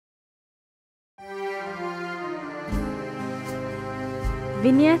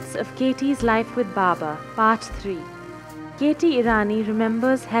Vignettes of Katie's Life with Baba, Part 3. Katie Irani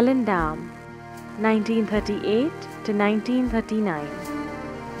remembers Helen Dahm, 1938 to 1939.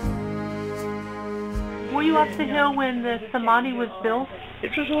 Were you up the hill when the Samadhi was built?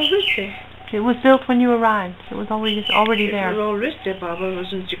 It was always there. It was built when you arrived. It was already there. It was always there. Baba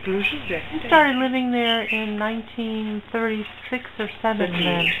was in seclusion there. You started living there in 1936 or 7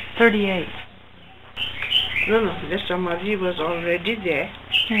 then. 38. No, the Samadhi was already there.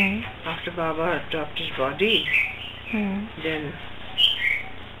 Hmm. After Baba dropped his body. Then,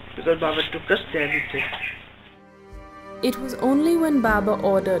 because Baba took us there with it. It was only when Baba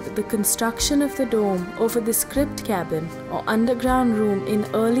ordered the construction of the dome over the script cabin or underground room in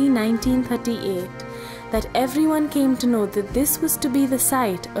early 1938 that everyone came to know that this was to be the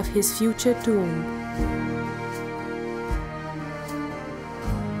site of his future tomb.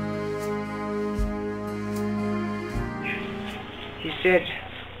 He said,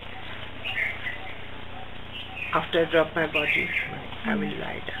 after I drop my body, I will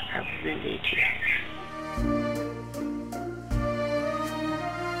lie down, I will lay here.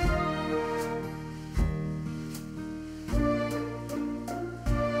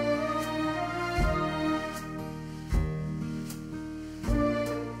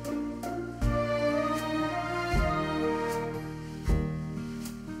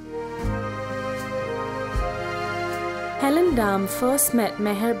 Helen Dahm first met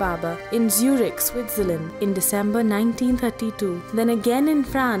Meher Baba in Zurich, Switzerland in December 1932, then again in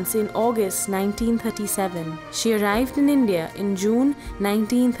France in August 1937. She arrived in India in June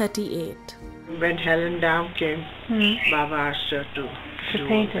 1938. When Helen Dahm came, Baba asked her to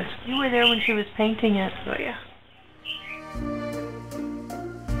paint it. You were there when she was painting it. Oh yeah.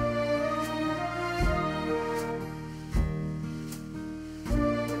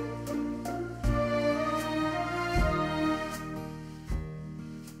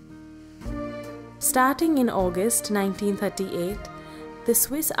 Starting in August 1938, the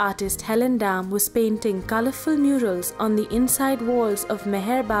Swiss artist Helen Dahm was painting colorful murals on the inside walls of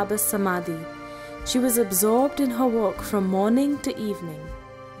Meher Baba's Samadhi. She was absorbed in her work from morning to evening.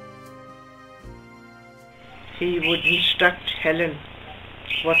 He would instruct Helen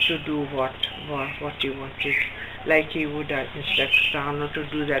what to do, what he wanted. Like he would instruct Rana to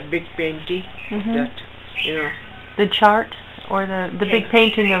do that big painting, that, you know. The chart or the big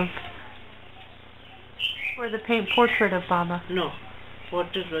painting of... Or the portrait of Baba? No,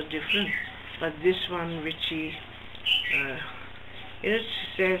 portrait was different, but this one which he, it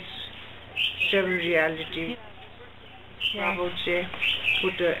says seven reality. Yeah. Baba would say,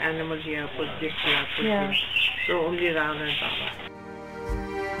 put an animal here, put this here, put this. So only Rana and Baba.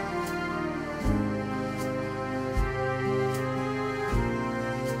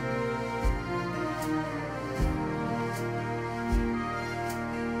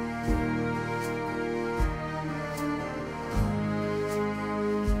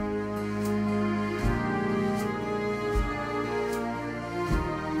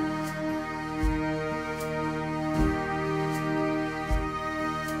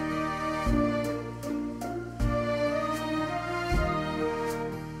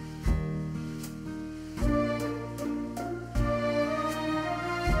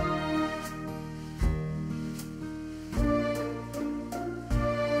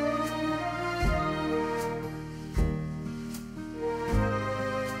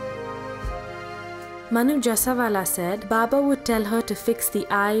 Manu Jasawala said Baba would tell her to fix the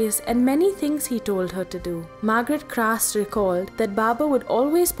eyes and many things he told her to do. Margaret Crast recalled that Baba would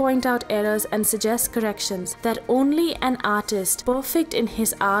always point out errors and suggest corrections that only an artist perfect in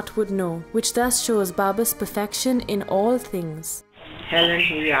his art would know, which thus shows Baba's perfection in all things. Helen,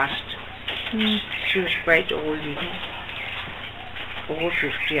 he asked. She was quite old, you know. Over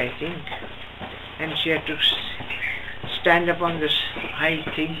 50, I think. And she had to stand up on this high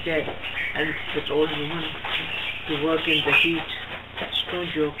thing there, and this old woman to work in the heat. That's no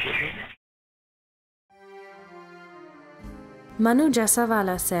joke, you know. Manu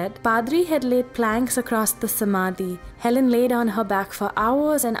Jasawala said Padri had laid planks across the Samadhi. Helen laid on her back for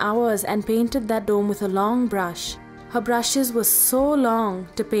hours and hours and painted that dome with a long brush. Her brushes were so long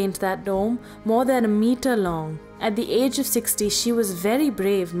to paint that dome, more than a meter long. At the age of 60, she was very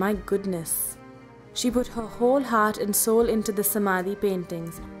brave, my goodness. She put her whole heart and soul into the Samadhi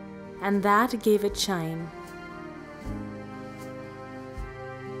paintings, and that gave it shine.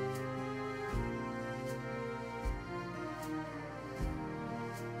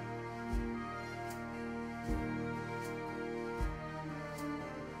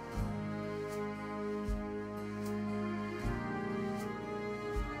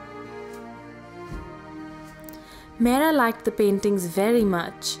 Meera liked the paintings very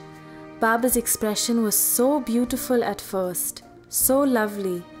much. Baba's expression was so beautiful at first, so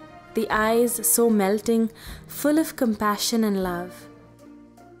lovely, the eyes so melting, full of compassion and love.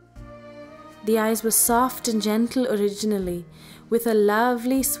 The eyes were soft and gentle originally, with a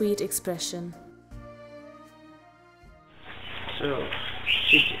lovely, sweet expression. So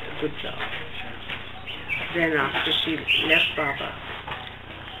she did a good job. Then after she left Baba,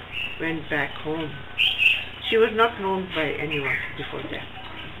 went back home. She was not known by anyone before that.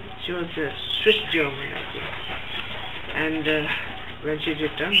 She was a Swiss German, I think. And when she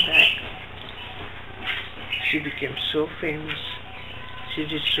returned back, she became so famous. She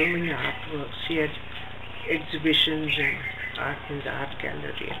did so many artworks. She had exhibitions and art in the art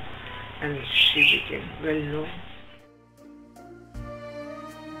gallery, and she became well known.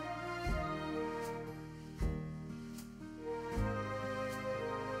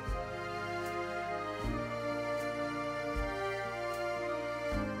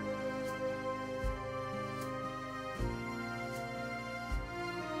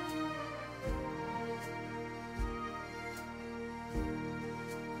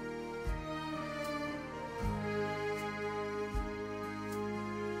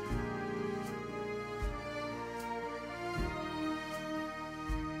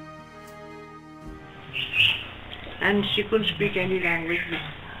 And she couldn't speak any language.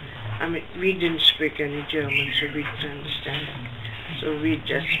 I mean, we didn't speak any German, so we didn't understand it. So we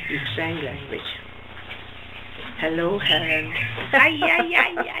just speak sign language. Hello, Helen. Hi.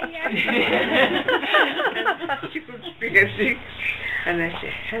 She couldn't speak anything. And I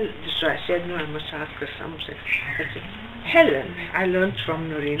said, so I said, no, I must ask her something. I said, Helen. I learned from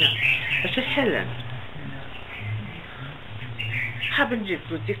Norina. I said, Helen, haben Sie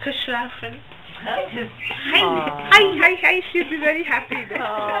gut geschlafen? Hi, she'll be very happy.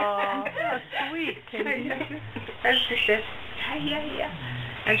 Oh, that's sweet. And she said, hi.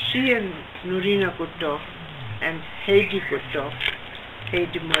 And she and Norina could talk, and Heidi could talk.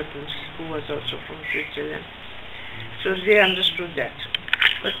 Heidi Mertens, who was also from Switzerland. So they understood that.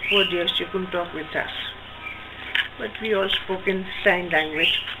 But poor dear, she couldn't talk with us. But we all spoke in sign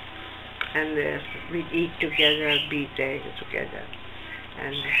language, and we'd eat together, be there together,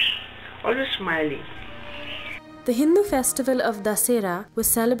 and always smiling. The Hindu festival of Dasera was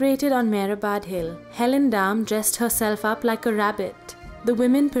celebrated on Mehrabad Hill. Helen Dahm dressed herself up like a rabbit. The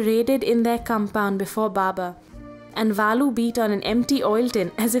women paraded in their compound before Baba, and Valu beat on an empty oil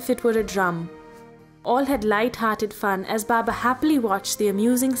tin as if it were a drum. All had light-hearted fun as Baba happily watched the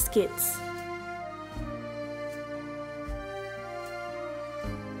amusing skits.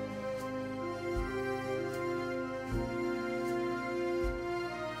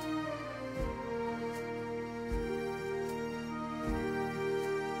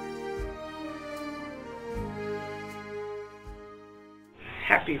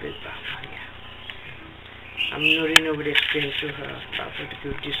 Happy with Baba, yeah. Norina would explain to her, Baba would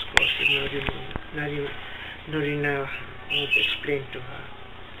give discourse, Norina would explain to her.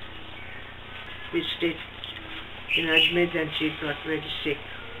 We stayed in Ajmer and she got very sick,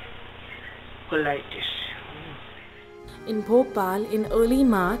 colitis. In Bhopal, in early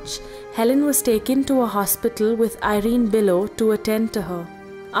March, Helen was taken to a hospital with Irene Billow to attend to her.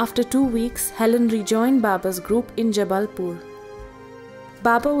 After 2 weeks, Helen rejoined Baba's group in Jabalpur.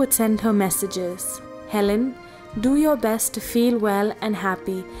 Baba would send her messages. Helen, do your best to feel well and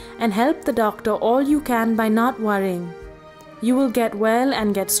happy and help the doctor all you can by not worrying. You will get well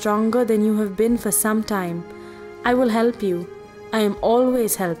and get stronger than you have been for some time. I will help you. I am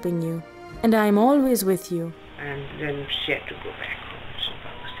always helping you. And I am always with you. And then she had to go back home, so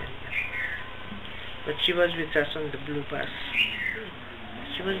Baba sent her. But she was with us on the blue bus.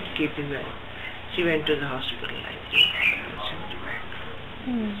 She wasn't keeping well. She went to the hospital, I think, and sent her back.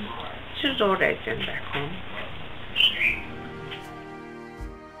 She was alright then back home.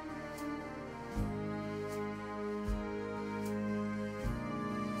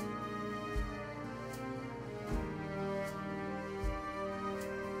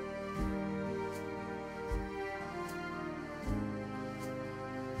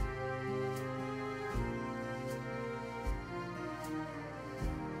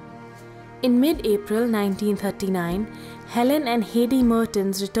 In mid-April 1939, Helen and Heidi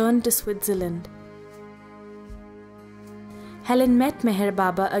Mertens returned to Switzerland. Helen met Meher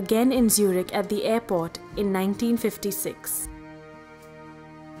Baba again in Zurich at the airport in 1956.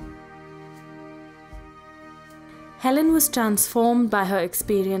 Helen was transformed by her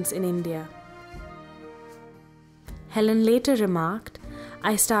experience in India. Helen later remarked,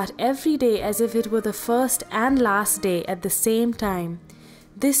 "I start every day as if it were the first and last day at the same time.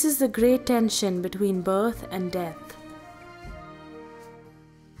 This is the great tension between birth and death."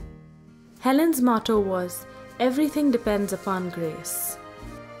 Helen's motto was, "Everything depends upon grace."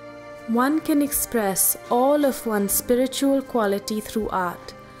 One can express all of one's spiritual quality through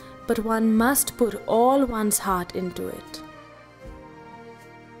art, but one must put all one's heart into it.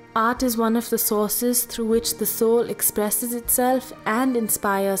 Art is one of the sources through which the soul expresses itself and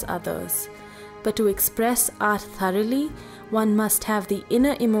inspires others. But to express art thoroughly, one must have the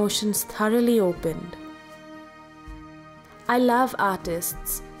inner emotions thoroughly opened. I love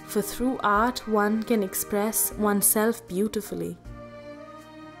artists, for through art one can express oneself beautifully.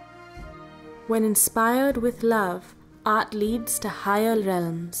 When inspired with love, art leads to higher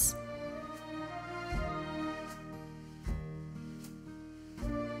realms.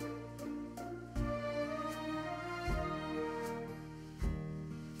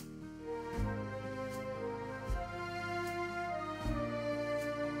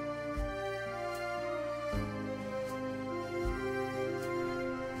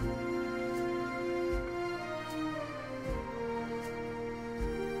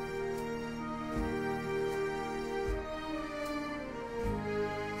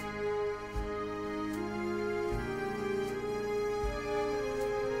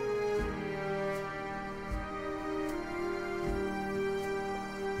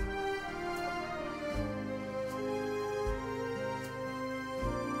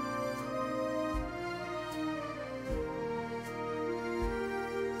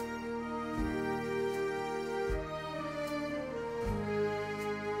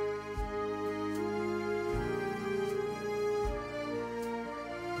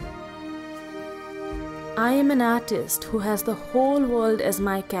 I am an artist who has the whole world as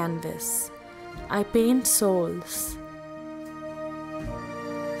my canvas. I paint souls.